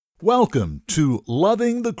Welcome to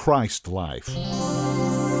Loving the Christ Life.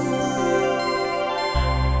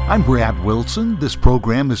 I'm Brad Wilson. This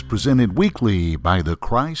program is presented weekly by the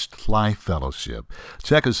Christ Life Fellowship.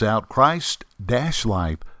 Check us out,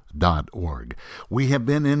 christ-life.org. We have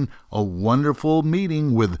been in a wonderful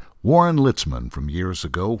meeting with Warren Litzman from years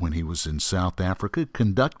ago when he was in South Africa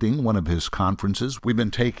conducting one of his conferences. We've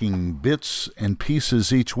been taking bits and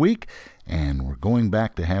pieces each week, and we're going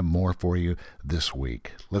back to have more for you this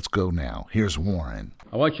week. Let's go now. Here's Warren.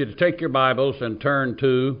 I want you to take your Bibles and turn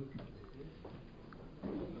to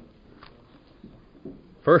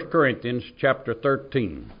 1 Corinthians chapter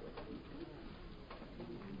 13.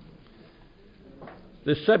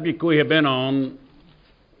 This subject we have been on,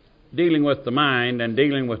 dealing with the mind and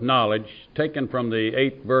dealing with knowledge, taken from the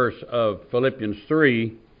 8th verse of Philippians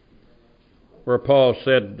 3, where Paul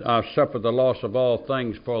said, I suffer the loss of all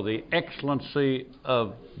things for the excellency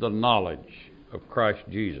of the knowledge of Christ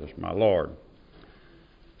Jesus, my Lord.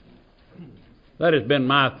 That has been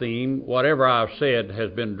my theme. Whatever I've said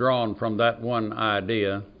has been drawn from that one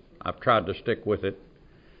idea. I've tried to stick with it.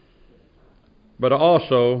 But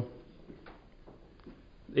also,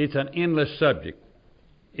 it's an endless subject.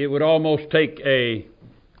 It would almost take an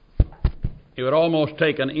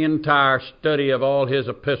entire study of all his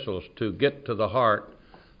epistles to get to the heart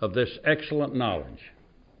of this excellent knowledge.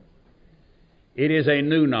 It is a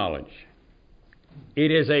new knowledge. It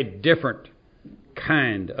is a different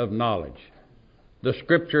kind of knowledge. The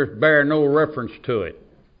Scriptures bear no reference to it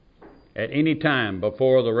at any time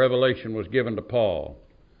before the revelation was given to Paul,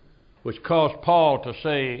 which caused Paul to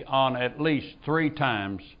say on at least 3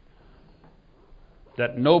 times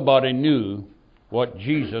that nobody knew what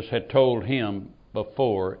Jesus had told him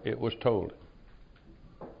before it was told.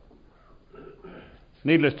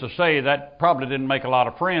 Needless to say, that probably didn't make a lot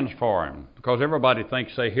of friends for him, because everybody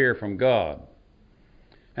thinks they hear from God.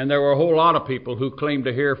 And there were a whole lot of people who claimed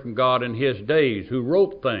to hear from God in his days, who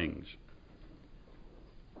wrote things.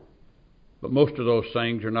 But most of those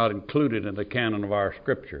things are not included in the canon of our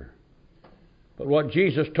Scripture. But what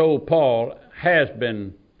Jesus told Paul has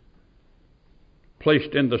been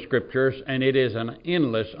placed in the Scriptures, and it is an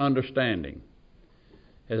endless understanding.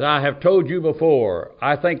 As I have told you before,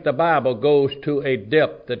 I think the Bible goes to a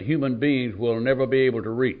depth that human beings will never be able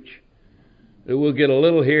to reach. It will get a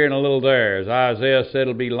little here and a little there. As Isaiah said,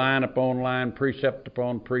 it'll be line upon line, precept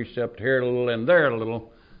upon precept, here a little and there a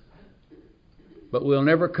little. But we'll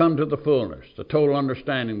never come to the fullness, the total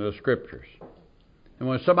understanding of the Scriptures. And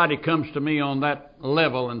when somebody comes to me on that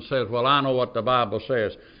level and says, well, I know what the Bible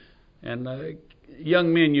says, and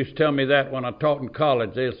young men used to tell me that when I taught in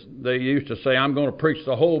college. They used to say, I'm going to preach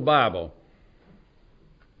the whole Bible.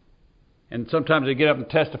 And sometimes they get up and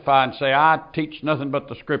testify and say, I teach nothing but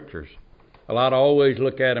the Scriptures. Well, I'd always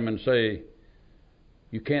look at them and say,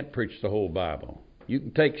 you can't preach the whole Bible. You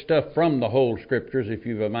can take stuff from the whole Scriptures if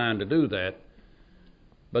you've a mind to do that.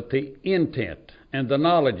 But the intent and the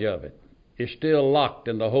knowledge of it is still locked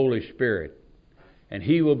in the Holy Spirit. And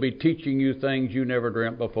He will be teaching you things you never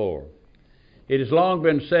dreamt before. It has long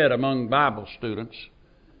been said among Bible students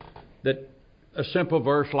that a simple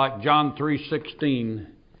verse like John 3:16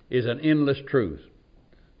 is an endless truth.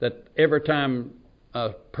 That every time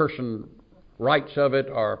a person writes of it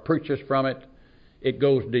or preaches from it, it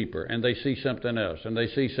goes deeper, and they see something else, and they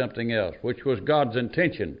see something else, which was God's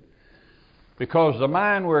intention. Because the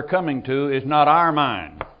mind we're coming to is not our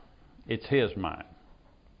mind, it's His mind.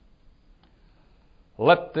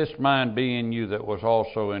 Let this mind be in you that was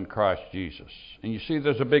also in Christ Jesus. And you see,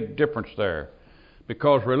 there's a big difference there.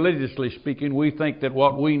 Because religiously speaking, we think that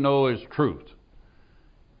what we know is truth.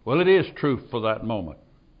 Well, it is truth for that moment.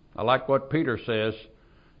 I like what Peter says,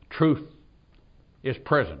 truth is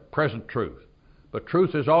present truth. But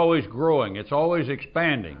truth is always growing, it's always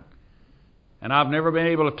expanding. And I've never been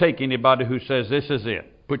able to take anybody who says this is it.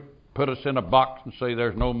 Put us in a box and say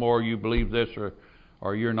there's no more, you believe this,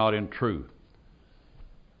 or you're not in truth.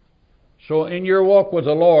 So in your walk with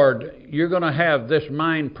the Lord, you're going to have this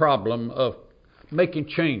mind problem of making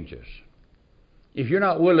changes. If you're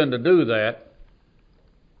not willing to do that,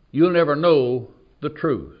 you'll never know the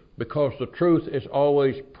truth, because the truth is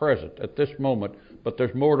always present at this moment, but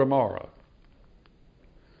there's more tomorrow.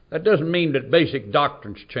 That doesn't mean that basic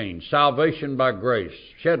doctrines change. Salvation by grace,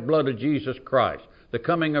 shed blood of Jesus Christ, the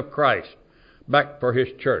coming of Christ back for His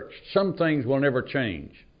church. Some things will never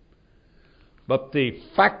change. But the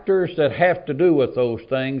factors that have to do with those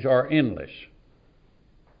things are endless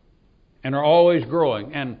and are always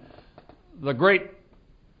growing. And the great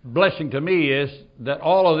blessing to me is that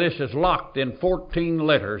all of this is locked in 14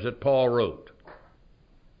 letters that Paul wrote.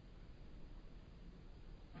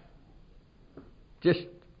 Just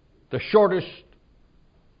the shortest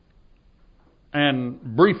and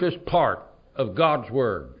briefest part of God's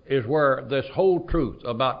Word is where this whole truth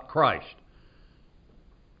about Christ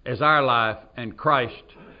as our life and Christ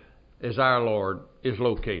as our Lord is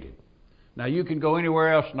located. Now you can go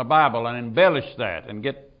anywhere else in the Bible and embellish that and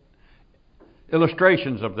get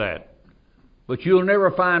illustrations of that, but you'll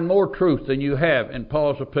never find more truth than you have in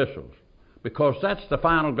Paul's epistles, because that's the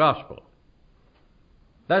final gospel.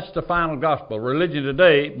 That's the final gospel. Religion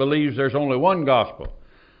today believes there's only one gospel.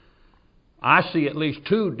 I see at least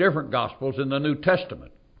two different gospels in the New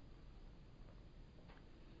Testament.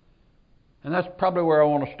 And that's probably where I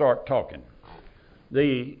want to start talking.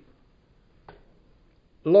 The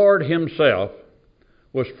Lord Himself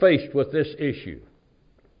was faced with this issue.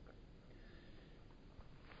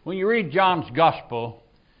 When you read John's Gospel,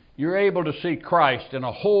 you're able to see Christ in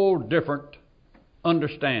a whole different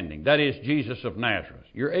understanding. That is, Jesus of Nazareth.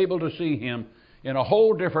 You're able to see Him in a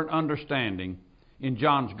whole different understanding in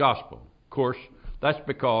John's Gospel. Of course, that's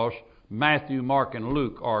because Matthew, Mark, and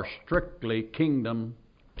Luke are strictly kingdom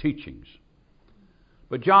teachings.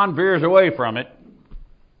 But John veers away from it,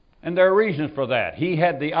 and there are reasons for that. He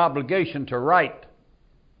had the obligation to write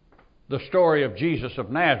the story of Jesus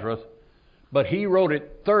of Nazareth, but he wrote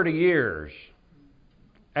it 30 years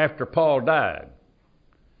after Paul died,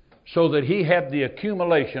 so that he had the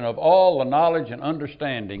accumulation of all the knowledge and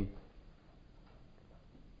understanding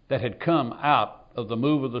that had come out of the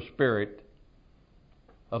move of the Spirit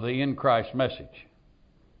of the in Christ message.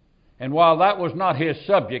 And while that was not his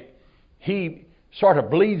subject, he sort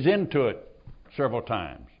of bleeds into it several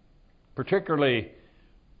times, particularly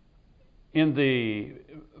in the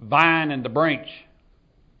vine and the branch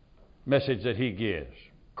message that he gives.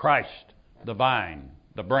 Christ, the vine,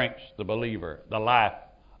 the branch, the believer. The life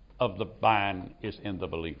of the vine is in the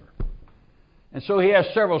believer. And so he has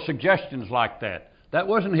several suggestions like that. That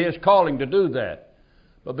wasn't his calling to do that.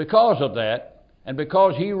 But because of that, and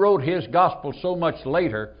because he wrote his gospel so much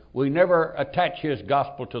later, we never attach his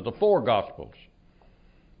gospel to the four gospels,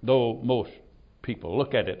 though most people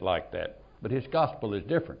look at it like that. But his gospel is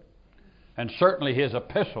different. And certainly his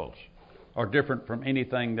epistles are different from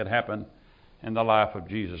anything that happened in the life of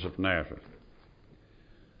Jesus of Nazareth.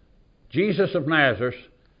 Jesus of Nazareth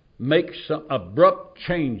makes some abrupt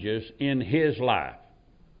changes in his life.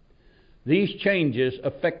 These changes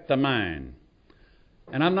affect the mind.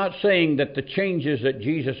 And I'm not saying that the changes that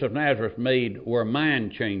Jesus of Nazareth made were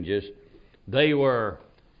mind changes. They were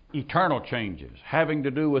eternal changes, having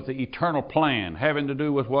to do with the eternal plan, having to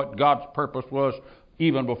do with what God's purpose was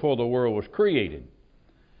even before the world was created.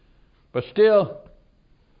 But still,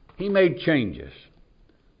 he made changes.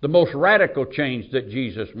 The most radical change that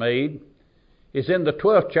Jesus made is in the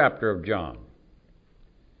 12th chapter of John.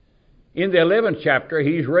 In the 11th chapter,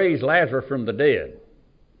 he's raised Lazarus from the dead.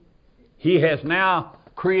 He has now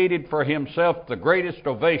created for himself the greatest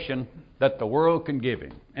ovation that the world can give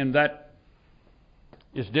him. And that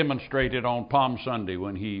is demonstrated on Palm Sunday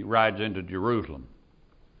when he rides into Jerusalem.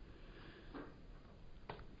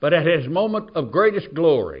 But at his moment of greatest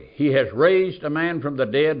glory, he has raised a man from the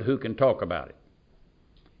dead who can talk about it.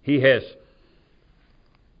 He has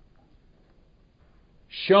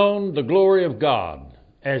shown the glory of God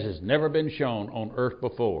as has never been shown on earth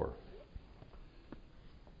before.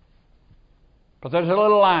 But there's a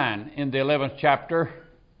little line in the 11th chapter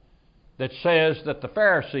that says that the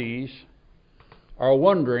Pharisees are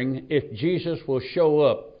wondering if Jesus will show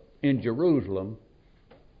up in Jerusalem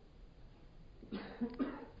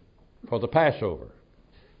for the Passover.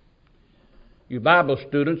 You Bible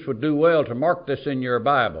students would do well to mark this in your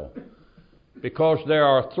Bible, because there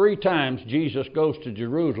are 3 times Jesus goes to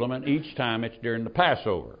Jerusalem, and each time it's during the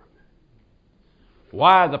Passover.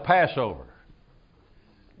 Why the Passover?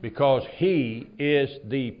 Because he is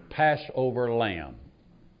the Passover lamb.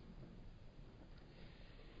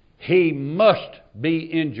 He must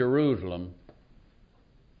be in Jerusalem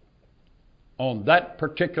on that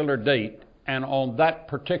particular date, and on that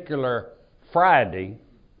particular Friday,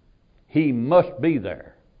 he must be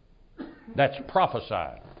there. That's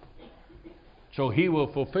prophesied. So he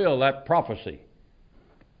will fulfill that prophecy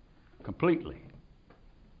completely.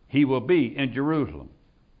 He will be in Jerusalem.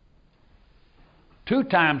 2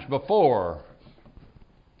 times before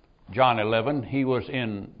John 11, he was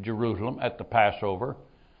in Jerusalem at the Passover,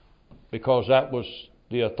 because that was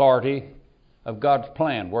the authority of God's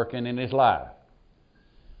plan working in his life.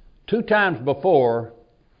 2 times before,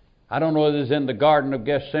 I don't know whether it was in the Garden of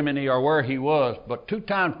Gethsemane or where he was, but 2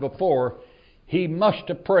 times before, he must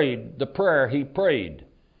have prayed the prayer he prayed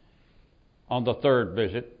on the 3rd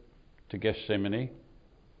visit to Gethsemane,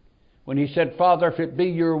 when he said, "Father, if it be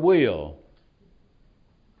your will,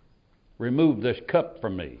 remove this cup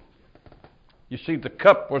from me. You see, the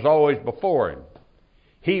cup was always before him.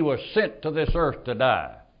 He was sent to this earth to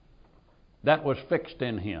die. That was fixed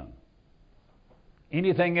in him.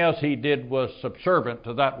 Anything else he did was subservient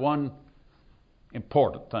to that one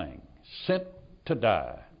important thing, sent to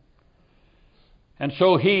die. And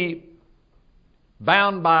so he,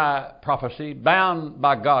 bound by prophecy, bound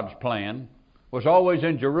by God's plan, was always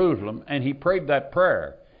in Jerusalem, and he prayed that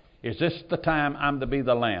prayer. Is this the time I'm to be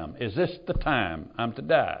the Lamb? Is this the time I'm to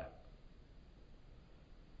die?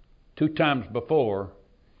 2 times before,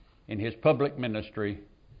 in his public ministry,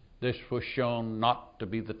 this was shown not to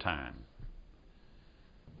be the time.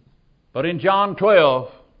 But in John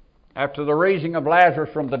 12, after the raising of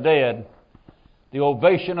Lazarus from the dead, the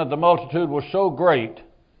ovation of the multitude was so great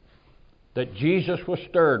that Jesus was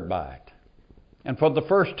stirred by it. And for the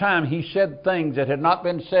first time, he said things that had not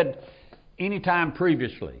been said any time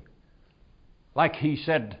previously. Like he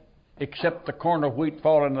said, except the corn of wheat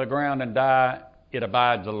fall into the ground and die, it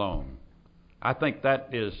abides alone. I think that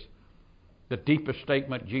is the deepest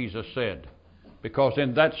statement Jesus said. Because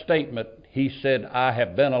in that statement, he said, I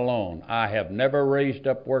have been alone. I have never raised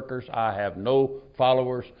up workers. I have no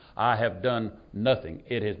followers. I have done nothing.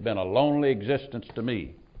 It has been a lonely existence to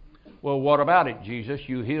me. Well, what about it, Jesus?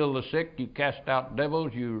 You healed the sick. You cast out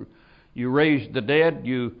devils. You raised the dead.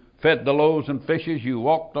 You fed the loaves and fishes. You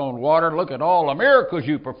walked on water. Look at all the miracles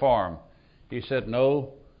you performed. He said,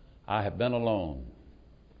 no, I have been alone.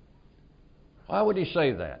 Why would he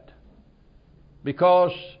say that?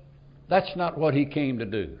 Because that's not what he came to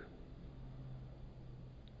do.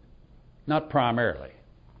 Not primarily.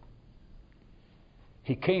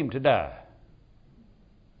 He came to die.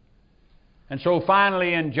 And so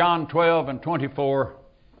finally in John 12 and 24,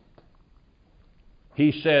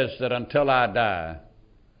 he says that until I die,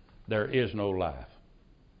 there is no life.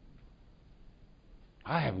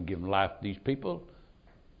 I haven't given life to these people.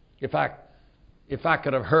 If I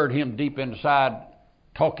could have heard him deep inside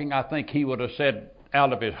talking, I think he would have said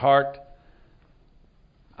out of his heart,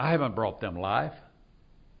 I haven't brought them life.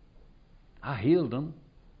 I healed them,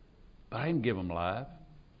 but I didn't give them life.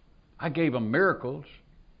 I gave them miracles.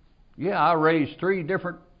 Yeah, I raised 3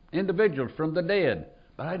 different individuals from the dead,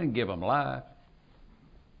 but I didn't give them life.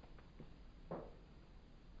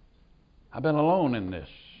 I've been alone in this.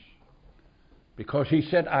 Because he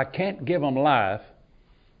said, I can't give them life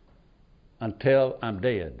until I'm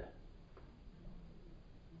dead.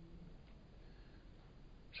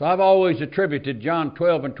 So I've always attributed John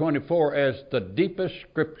 12 and 24 as the deepest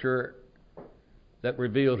scripture that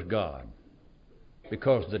reveals God.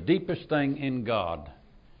 Because the deepest thing in God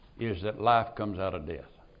is that life comes out of death.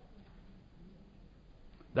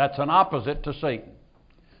 That's an opposite to Satan.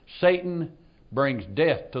 Satan brings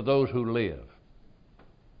death to those who live.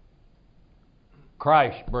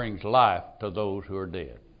 Christ brings life to those who are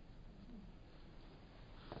dead.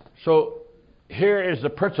 So here is the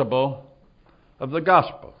principle of the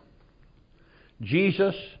gospel.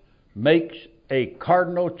 Jesus makes a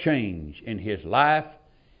cardinal change in his life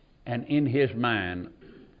and in his mind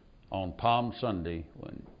on Palm Sunday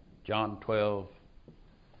when John 12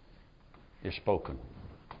 is spoken.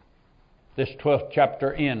 This 12th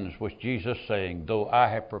chapter ends with Jesus saying, though I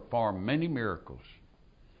have performed many miracles,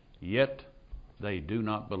 yet they do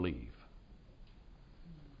not believe.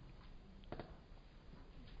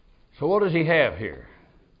 So what does he have here?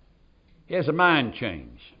 He has a mind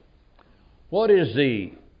change. What is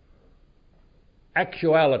the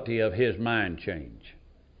actuality of his mind change?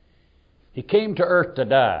 He came to earth to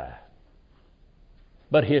die,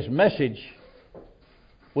 but his message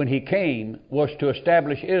when he came was to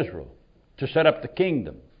establish Israel, to set up the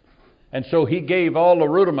kingdom. And so he gave all the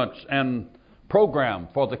rudiments and program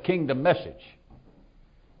for the kingdom message.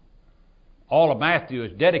 All of Matthew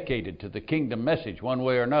is dedicated to the kingdom message one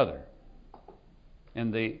way or another.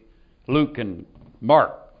 And the Luke and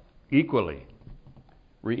Mark equally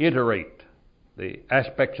reiterate the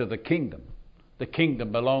aspects of the kingdom. The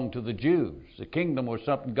kingdom belonged to the Jews. The kingdom was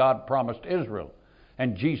something God promised Israel.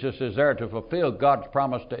 And Jesus is there to fulfill God's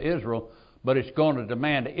promise to Israel, but it's going to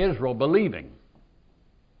demand Israel believing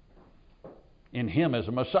in him as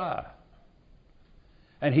a Messiah.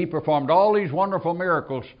 And he performed all these wonderful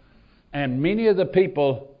miracles, and many of the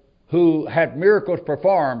people who had miracles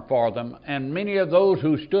performed for them, and many of those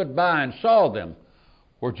who stood by and saw them,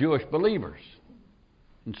 were Jewish believers.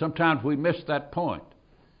 And sometimes we miss that point.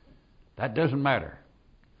 That doesn't matter.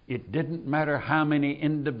 It didn't matter how many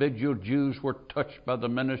individual Jews were touched by the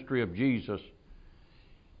ministry of Jesus.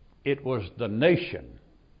 It was the nation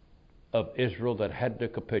of Israel that had to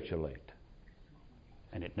capitulate.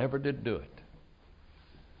 And it never did do it.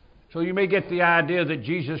 So you may get the idea that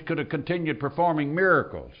Jesus could have continued performing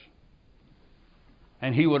miracles,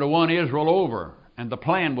 and he would have won Israel over, and the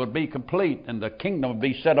plan would be complete, and the kingdom would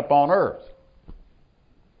be set up on earth.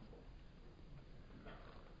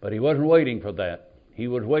 But he wasn't waiting for that. He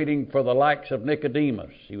was waiting for the likes of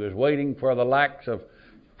Nicodemus. He was waiting for the likes of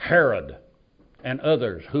Herod and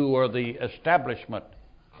others who were the establishment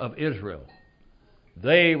of Israel.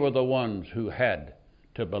 They were the ones who had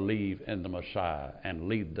to believe in the Messiah and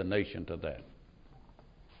lead the nation to that.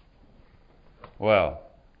 Well,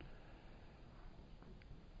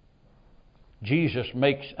 Jesus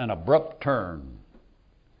makes an abrupt turn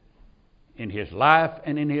in his life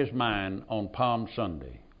and in his mind on Palm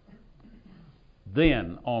Sunday.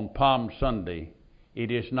 Then, on Palm Sunday,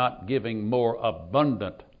 it is not giving more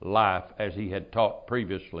abundant life as he had taught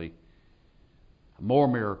previously. More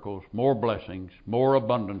miracles, more blessings, more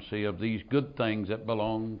abundancy of these good things that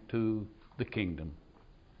belong to the kingdom.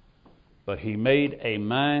 But he made a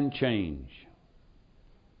mind change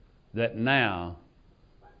that now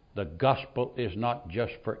the gospel is not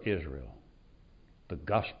just for Israel. The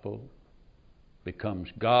gospel becomes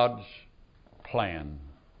God's plan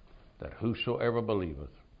that whosoever believeth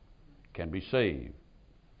can be saved.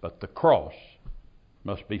 But the cross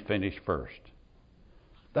must be finished first.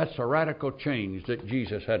 That's a radical change that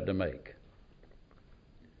Jesus had to make.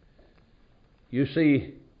 You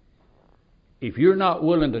see, if you're not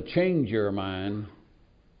willing to change your mind,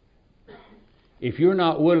 if you're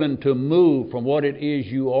not willing to move from what it is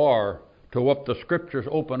you are to what the Scriptures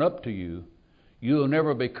open up to you, you'll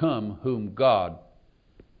never become whom God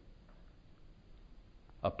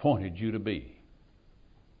appointed you to be.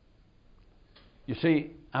 You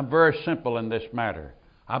see, I'm very simple in this matter.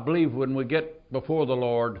 I believe when we get before the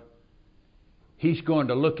Lord, He's going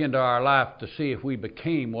to look into our life to see if we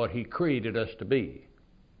became what He created us to be.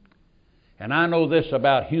 And I know this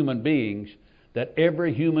about human beings, that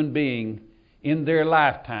every human being in their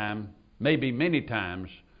lifetime, maybe many times,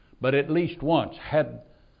 but at least once, had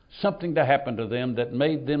something to happen to them that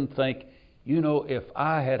made them think, you know, if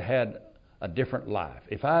I had had a different life,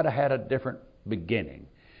 if I'd had a different beginning,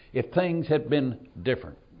 if things had been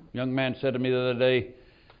different. A young man said to me the other day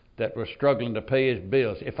that was struggling to pay his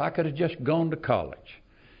bills, if I could have just gone to college.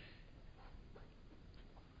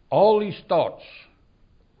 All these thoughts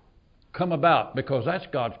come about because that's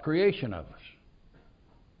God's creation of us.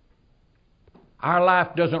 Our life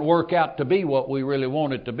doesn't work out to be what we really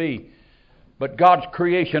want it to be, but God's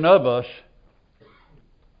creation of us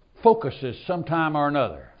focuses sometime or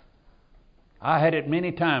another. I had it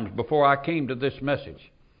many times before I came to this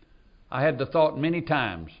message. I had the thought many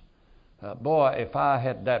times, boy, if I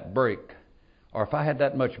had that break, or if I had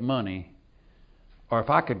that much money, or if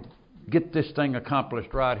I could get this thing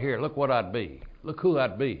accomplished right here, look what I'd be. Look who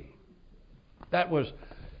I'd be. That was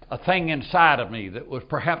a thing inside of me that was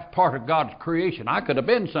perhaps part of God's creation. I could have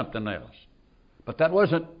been something else, but that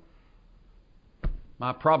wasn't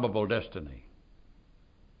my probable destiny.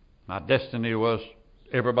 My destiny was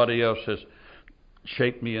everybody else has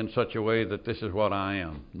shaped me in such a way that this is what I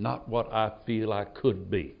am, not what I feel I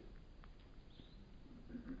could be.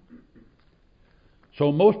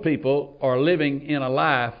 So most people are living in a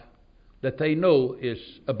life that they know is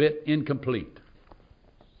a bit incomplete,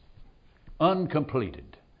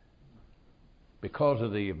 uncompleted, because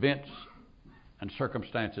of the events and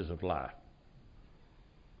circumstances of life.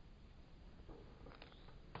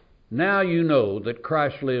 Now you know that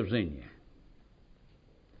Christ lives in you.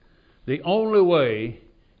 The only way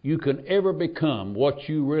you can ever become what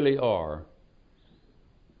you really are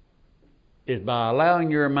is by allowing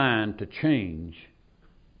your mind to change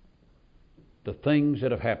the things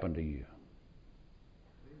that have happened to you.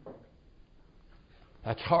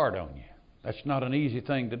 That's hard on you. That's not an easy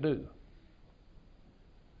thing to do.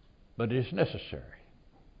 But it is necessary.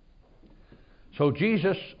 So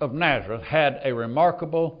Jesus of Nazareth had a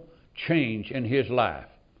remarkable change in his life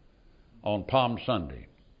on Palm Sunday,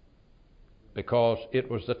 because it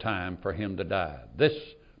was the time for him to die. This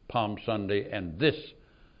Palm Sunday and this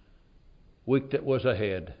week that was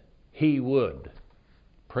ahead, he would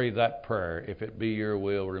pray that prayer, if it be your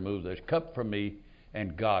will, remove this cup from me,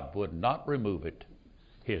 and God would not remove it.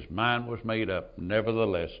 His mind was made up,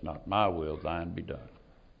 nevertheless, not my will, thine be done.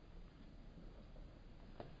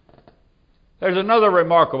 There's another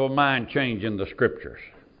remarkable mind change in the Scriptures.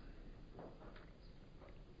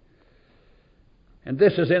 And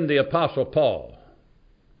this is in the Apostle Paul.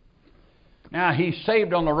 Now, he's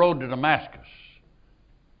saved on the road to Damascus.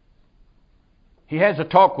 He has a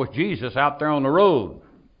talk with Jesus out there on the road,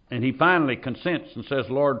 and he finally consents and says,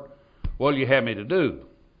 Lord, what will you have me to do?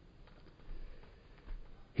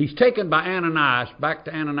 He's taken by Ananias back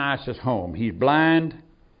to Ananias' home. He's blind,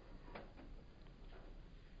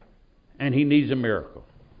 and he needs a miracle.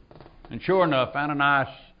 And sure enough, Ananias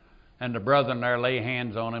and the brethren there lay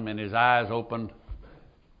hands on him, and his eyes opened,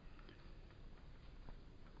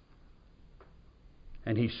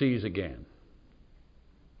 and he sees again.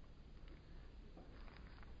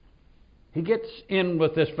 He gets in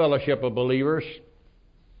with this fellowship of believers.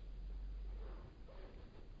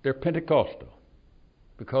 They're Pentecostal,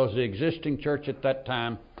 because the existing church at that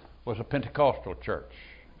time was a Pentecostal church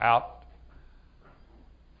out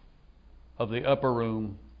of the upper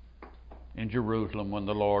room in Jerusalem when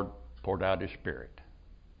the Lord poured out His Spirit.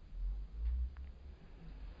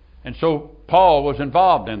 And so Paul was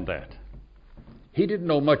involved in that. He didn't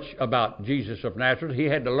know much about Jesus of Nazareth. He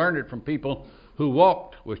had to learn it from people who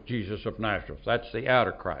walked with Jesus of Nazareth. That's the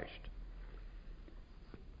outer Christ.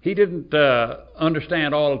 He didn't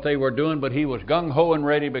understand all that they were doing, but he was gung-ho and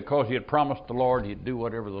ready because he had promised the Lord he'd do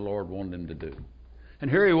whatever the Lord wanted him to do. And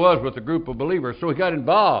here he was with a group of believers, so he got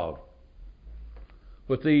involved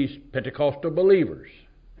with these Pentecostal believers.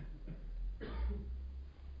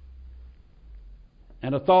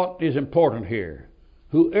 And a thought is important here.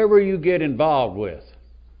 Whoever you get involved with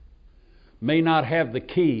may not have the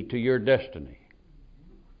key to your destiny.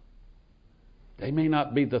 They may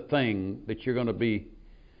not be the thing that you're going to be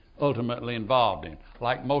ultimately involved in.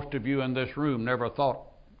 Like most of you in this room never thought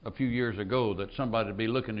a few years ago that somebody would be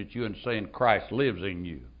looking at you and saying Christ lives in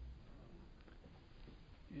you.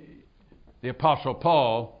 The Apostle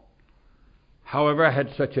Paul, however, had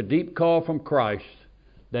such a deep call from Christ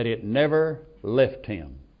that it never left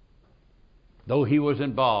him, though he was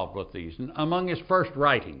involved with these. And among his first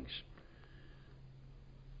writings,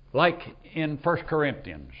 like in 1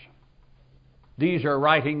 Corinthians, these are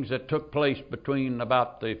writings that took place between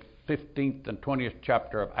about the 15th and 20th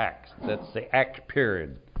chapter of Acts. That's the Acts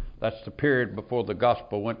period. That's the period before the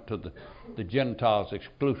gospel went to the Gentiles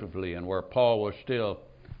exclusively, and where Paul was still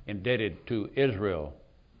indebted to Israel,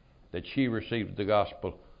 that she received the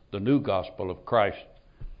gospel, the new gospel of Christ,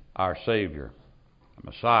 our Savior.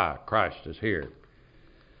 The Messiah, Christ, is here.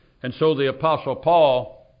 And so the Apostle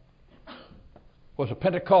Paul was a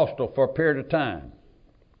Pentecostal for a period of time.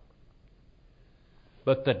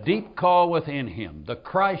 But the deep call within him, the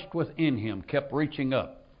Christ within him, kept reaching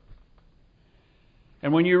up.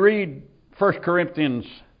 And when you read 1 Corinthians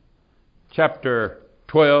chapter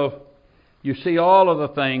 12, you see all of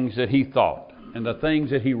the things that he thought and the things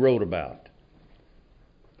that he wrote about.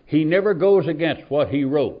 He never goes against what he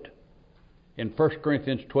wrote in 1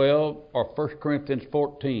 Corinthians 12 or 1 Corinthians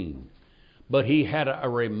 14. But he had a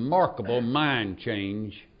remarkable mind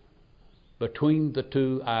change between the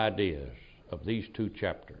two ideas of these two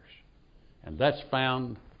chapters. And that's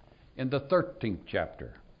found in the 13th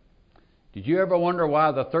chapter. Did you ever wonder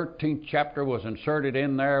why the 13th chapter was inserted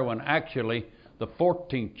in there when actually the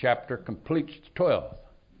 14th chapter completes the 12th?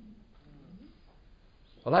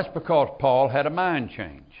 Well, that's because Paul had a mind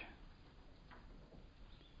change.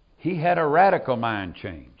 He had a radical mind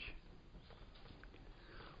change.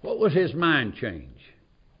 What was his mind change?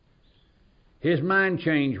 His mind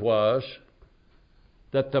change was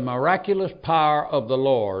that the miraculous power of the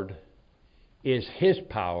Lord is His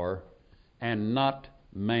power and not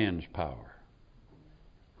man's power.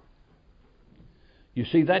 You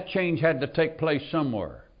see, that change had to take place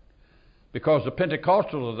somewhere, because the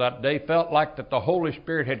Pentecostals of that day felt like that the Holy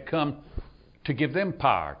Spirit had come to give them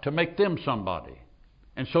power, to make them somebody.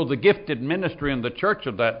 And so the gifted ministry in the church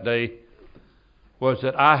of that day was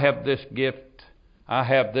that I have this gift, I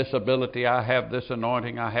have this ability, I have this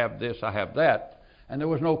anointing, I have this, I have that. And there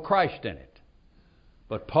was no Christ in it.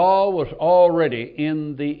 But Paul was already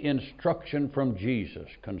in the instruction from Jesus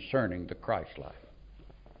concerning the Christ life.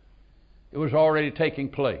 It was already taking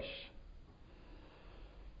place.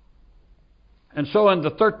 And so in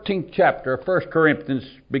the 13th chapter of 1 Corinthians,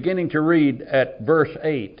 beginning to read at verse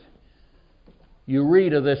 8, you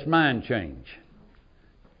read of this mind change.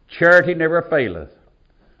 Charity never faileth,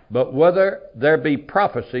 but whether there be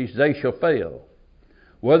prophecies, they shall fail.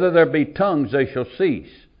 Whether there be tongues, they shall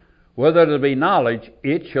cease. Whether there be knowledge,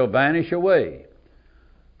 it shall vanish away.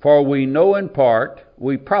 For we know in part,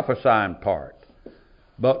 we prophesy in part.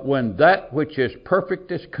 But when that which is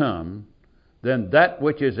perfect is come, then that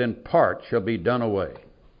which is in part shall be done away.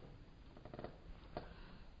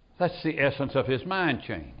 That's the essence of his mind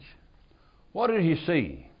change. What did he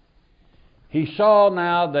see? He saw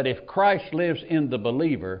now that if Christ lives in the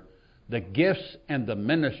believer, the gifts and the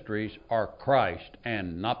ministries are Christ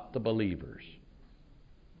and not the believers.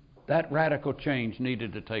 That radical change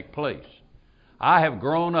needed to take place. I have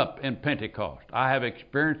grown up in Pentecost. I have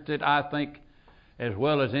experienced it, I think, as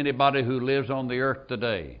well as anybody who lives on the earth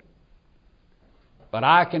today. But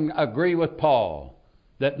I can agree with Paul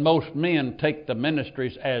that most men take the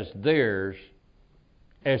ministries as theirs,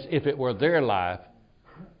 as if it were their life,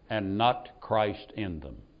 and not Christ in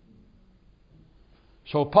them.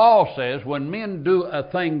 So Paul says when men do a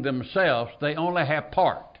thing themselves, they only have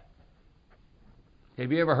part.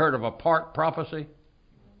 Have you ever heard of a part prophecy?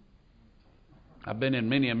 I've been in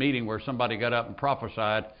many a meeting where somebody got up and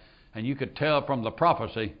prophesied, and you could tell from the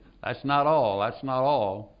prophecy, that's not all, that's not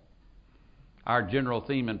all. Our general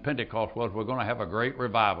theme in Pentecost was we're going to have a great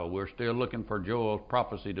revival. We're still looking for Joel's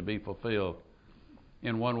prophecy to be fulfilled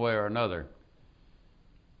in one way or another.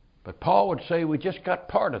 But Paul would say we just got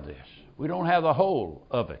part of this. We don't have the whole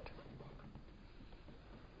of it.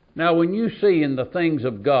 Now, when you see in the things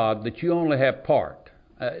of God that you only have part,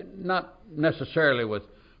 not necessarily with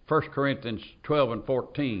 1 Corinthians 12 and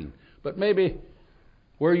 14, but maybe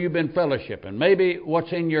where you've been fellowshipping, maybe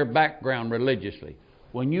what's in your background religiously,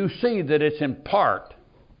 when you see that it's in part,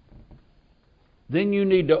 then you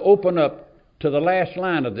need to open up to the last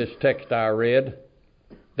line of this text I read,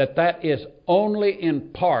 that is only in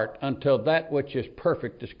part until that which is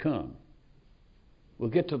perfect is come. We'll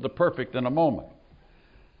get to the perfect in a moment.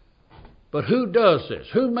 But who does this?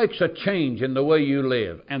 Who makes a change in the way you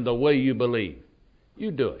live and the way you believe? You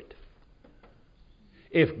do it.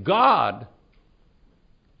 If God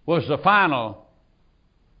was the final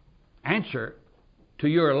answer to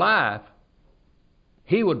your life,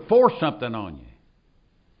 He would force something on you.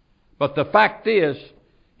 But the fact is,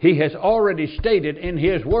 He has already stated in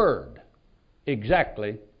His Word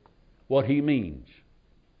exactly what He means.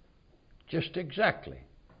 Just exactly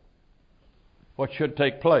what should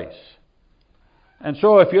take place. And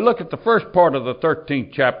so if you look at the first part of the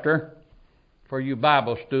 13th chapter, for you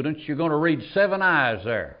Bible students, you're going to read 7 eyes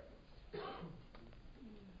there.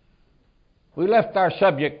 We left our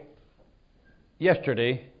subject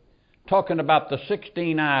yesterday talking about the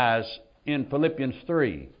 16 eyes in Philippians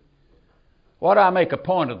 3. Why do I make a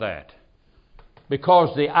point of that?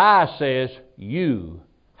 Because the eye says you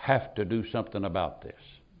have to do something about this.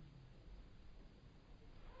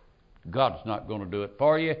 God's not going to do it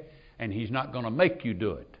for you, and He's not going to make you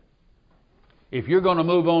do it. If you're going to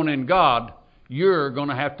move on in God, you're going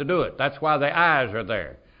to have to do it. That's why the eyes are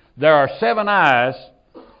there. There are 7 eyes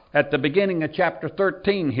at the beginning of chapter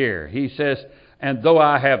 13 here. He says, and though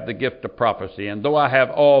I have the gift of prophecy, and though I have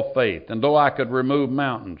all faith, and though I could remove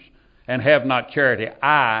mountains, and have not charity,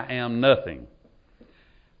 I am nothing.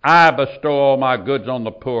 I bestow all my goods on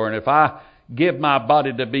the poor, and if I give my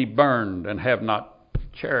body to be burned and have not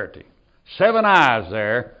charity. 7 eyes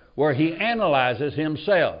there where he analyzes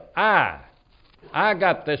himself. I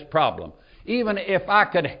got this problem. Even if I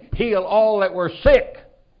could heal all that were sick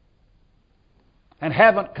and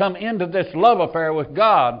haven't come into this love affair with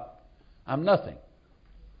God, I'm nothing.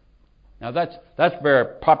 Now that's a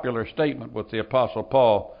very popular statement with the Apostle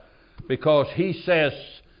Paul, because he says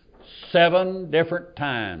 7 different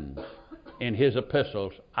times in his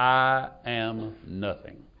epistles, I am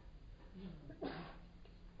nothing.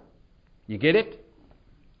 You get it?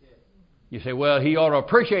 You say, well, he ought to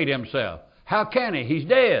appreciate himself. How can he? He's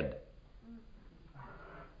dead.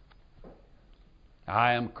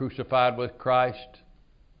 I am crucified with Christ.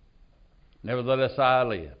 Nevertheless I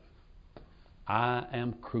live. I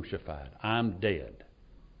am crucified. I'm dead.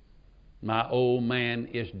 My old man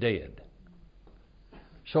is dead.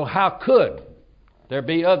 So how could there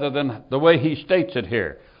be other than the way he states it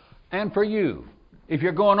here? And for you, if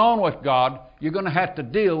you're going on with God, you're going to have to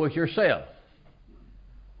deal with yourself.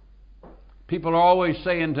 People are always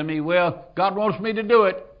saying to me, well, God wants me to do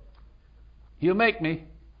it. He'll make me.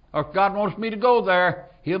 Or if God wants me to go there,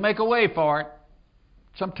 He'll make a way for it.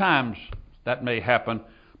 Sometimes that may happen.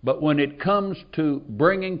 But when it comes to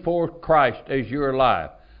bringing forth Christ as your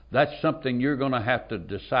life, that's something you're going to have to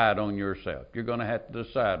decide on yourself. You're going to have to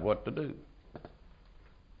decide what to do.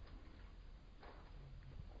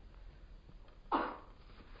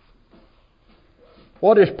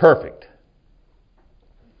 What is perfect?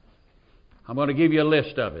 I'm going to give you a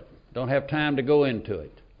list of it. Don't have time to go into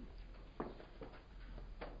it.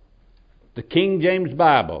 The King James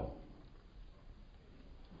Bible,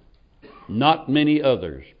 not many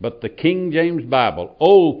others, but the King James Bible,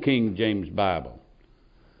 Old King James Bible,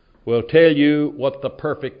 will tell you what the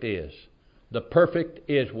perfect is. The perfect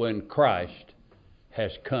is when Christ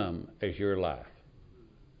has come as your life.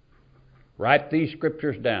 Write these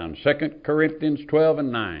scriptures down. 2 Corinthians 12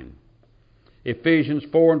 and 9. Ephesians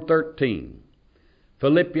 4 and 13.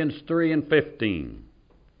 Philippians 3 and 15.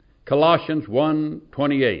 Colossians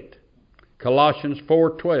 1:28. Colossians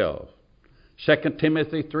 4:12. 2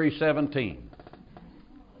 Timothy 3:17.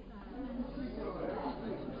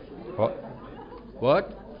 What?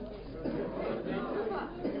 What?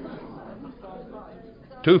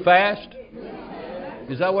 Too fast?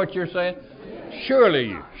 Is that what you're saying?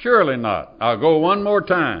 Surely not. I'll go one more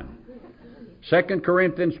time. 2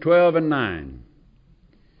 Corinthians 12 and 9.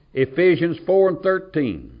 Ephesians 4 and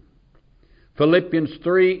 13. Philippians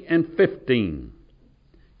 3 and 15.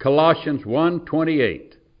 Colossians 1,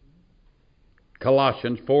 28.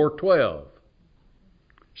 Colossians 4, 12.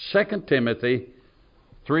 2 Timothy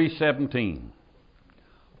 3, 17.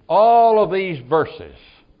 All of these verses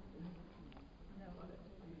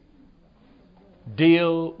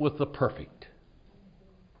deal with the perfect.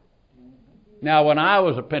 Now, when I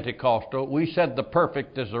was a Pentecostal, we said the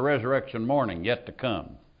perfect is the resurrection morning yet to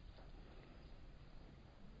come.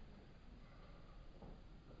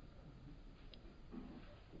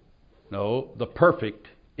 No, the perfect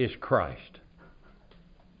is Christ.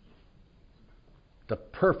 The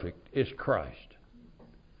perfect is Christ.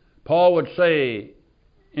 Paul would say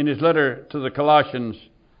in his letter to the Colossians,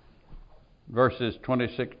 verses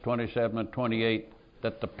 26, 27, and 28,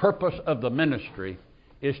 that the purpose of the ministry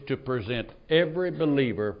is to present every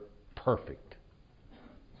believer perfect.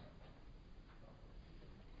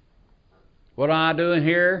 What am I doing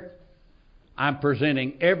here? I'm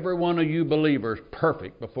presenting every one of you believers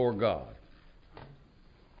perfect before God.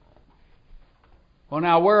 Well,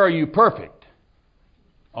 now, where are you perfect?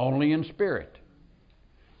 Only in spirit.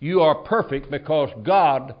 You are perfect because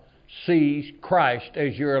God sees Christ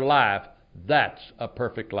as your life. That's a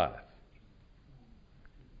perfect life.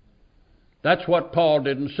 That's what Paul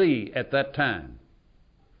didn't see at that time.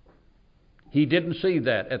 He didn't see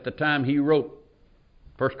that at the time he wrote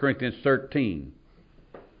 1 Corinthians 13.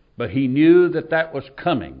 But he knew that that was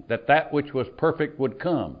coming, that which was perfect would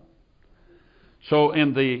come. So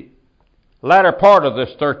in the latter part of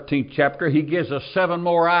this 13th chapter, he gives us 7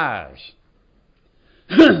 more eyes.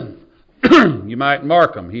 You might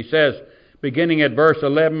mark them. He says, beginning at verse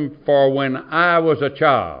 11, for when I was a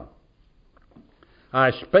child,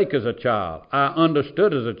 I spake as a child, I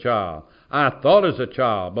understood as a child, I thought as a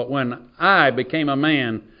child, but when I became a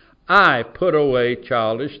man, I put away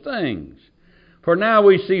childish things. For now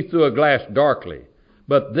we see through a glass darkly,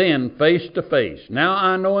 but then face to face. Now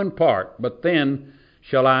I know in part, but then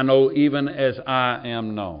shall I know even as I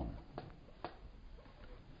am known.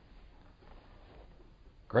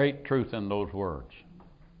 Great truth in those words.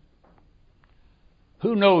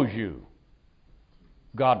 Who knows you?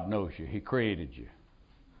 God knows you. He created you.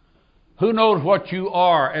 Who knows what you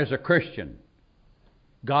are as a Christian?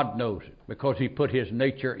 God knows it because He put His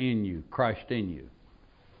nature in you, Christ in you.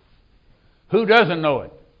 Who doesn't know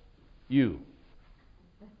it? You.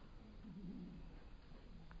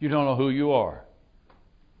 You don't know who you are.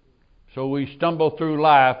 So we stumble through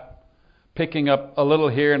life picking up a little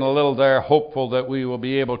here and a little there, hopeful that we will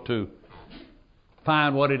be able to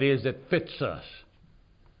find what it is that fits us.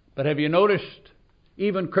 But have you noticed,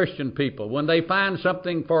 even Christian people, when they find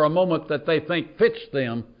something for a moment that they think fits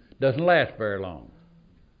them, doesn't last very long.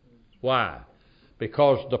 Why?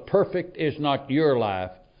 Because the perfect is not your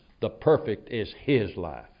life, the perfect is His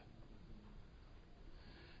life.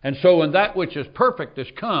 And so when that which is perfect has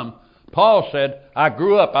come, Paul said, I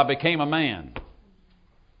grew up, I became a man.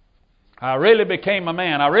 I really became a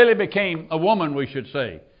man. I really became a woman, we should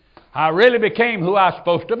say. I really became who I was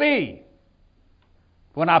supposed to be.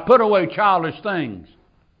 When I put away childish things,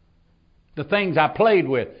 the things I played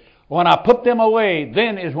with, when I put them away,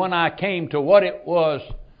 then is when I came to what it was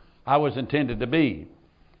I was intended to be.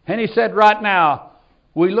 And he said, right now,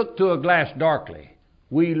 we look through a glass darkly.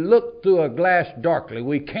 We look through a glass darkly.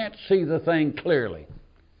 We can't see the thing clearly.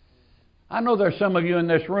 I know there's some of you in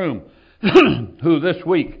this room who this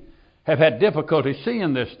week have had difficulty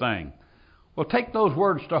seeing this thing. Well, take those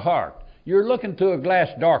words to heart. You're looking through a glass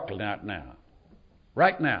darkly now.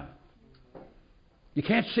 Right now. You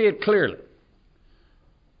can't see it clearly.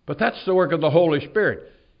 But that's the work of the Holy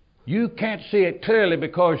Spirit. You can't see it clearly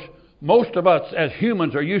because most of us as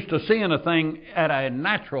humans are used to seeing a thing at a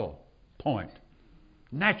natural point.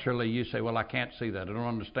 Naturally, you say, well, I can't see that. I don't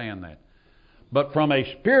understand that. But from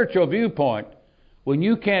a spiritual viewpoint, when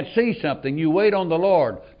you can't see something, you wait on the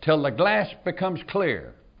Lord till the glass becomes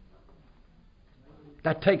clear.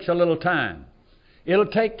 That takes a little time. It'll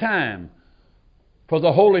take time for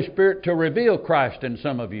the Holy Spirit to reveal Christ in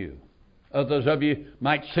some of you. Others of you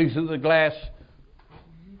might see through the glass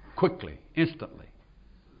quickly, instantly.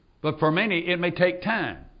 But for many, it may take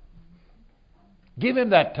time. Give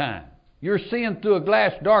Him that time. You're seeing through a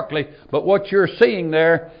glass darkly, but what you're seeing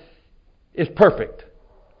there is perfect.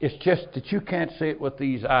 It's just that you can't see it with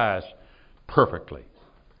these eyes perfectly.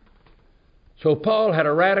 So Paul had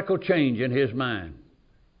a radical change in his mind.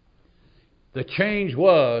 The change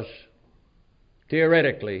was,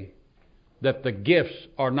 theoretically, that the gifts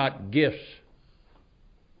are not gifts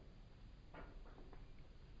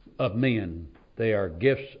of men. They are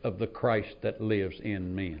gifts of the Christ that lives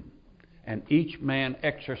in men. And each man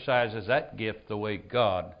exercises that gift the way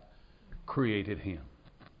God created him.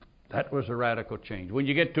 That was a radical change. When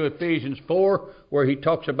you get to Ephesians 4, where he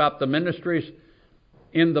talks about the ministries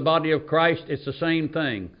in the body of Christ, it's the same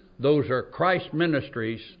thing. Those are Christ's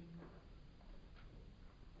ministries.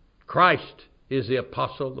 Christ is the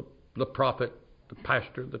apostle, the prophet, the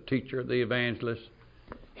pastor, the teacher, the evangelist.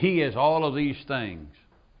 He is all of these things.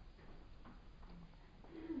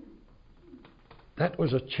 That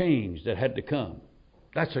was a change that had to come.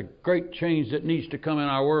 That's a great change that needs to come in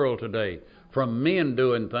our world today. From men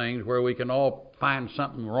doing things where we can all find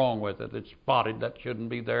something wrong with it. It's spotted. That shouldn't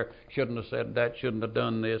be there. Shouldn't have said that. Shouldn't have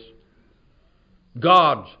done this.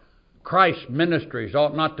 Christ's ministries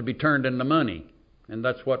ought not to be turned into money. And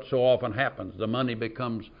that's what so often happens. The money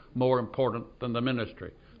becomes more important than the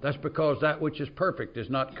ministry. That's because that which is perfect has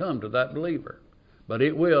not come to that believer. But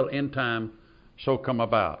it will, in time, so come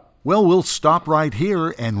about. Well, we'll stop right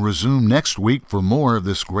here and resume next week for more of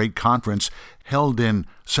this great conference held in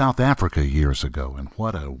South Africa years ago. And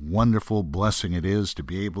what a wonderful blessing it is to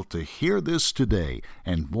be able to hear this today.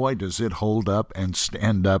 And boy, does it hold up and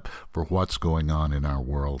stand up for what's going on in our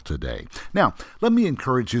world today. Now, let me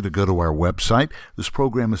encourage you to go to our website. This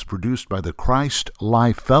program is produced by the Christ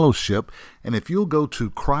Life Fellowship. And if you'll go to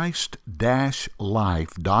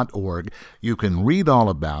christ-life.org, you can read all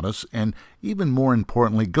about us. And even more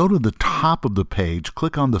importantly, go to the top of the page,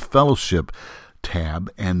 click on the Fellowship tab,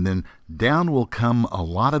 and then down will come a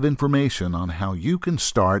lot of information on how you can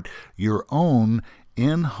start your own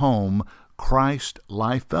in-home Christ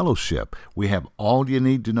Life Fellowship. We have all you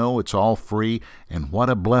need to know. It's all free. And what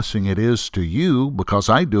a blessing it is to you, because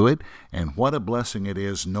I do it, and what a blessing it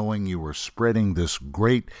is knowing you are spreading this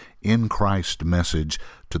great in Christ message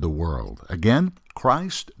to the world. Again,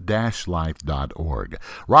 Christ-life.org.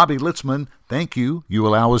 Robbie Litzman, thank you. You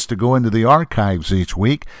allow us to go into the archives each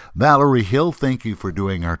week. Valerie Hill, thank you for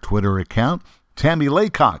doing our Twitter account. Tammy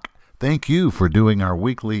Laycock, thank you for doing our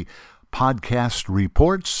weekly podcast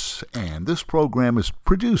reports. And this program is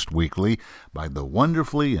produced weekly by the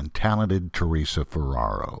wonderfully and talented Teresa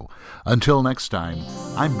Ferraro. Until next time,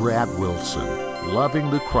 I'm Brad Wilson,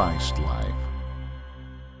 loving the Christ life.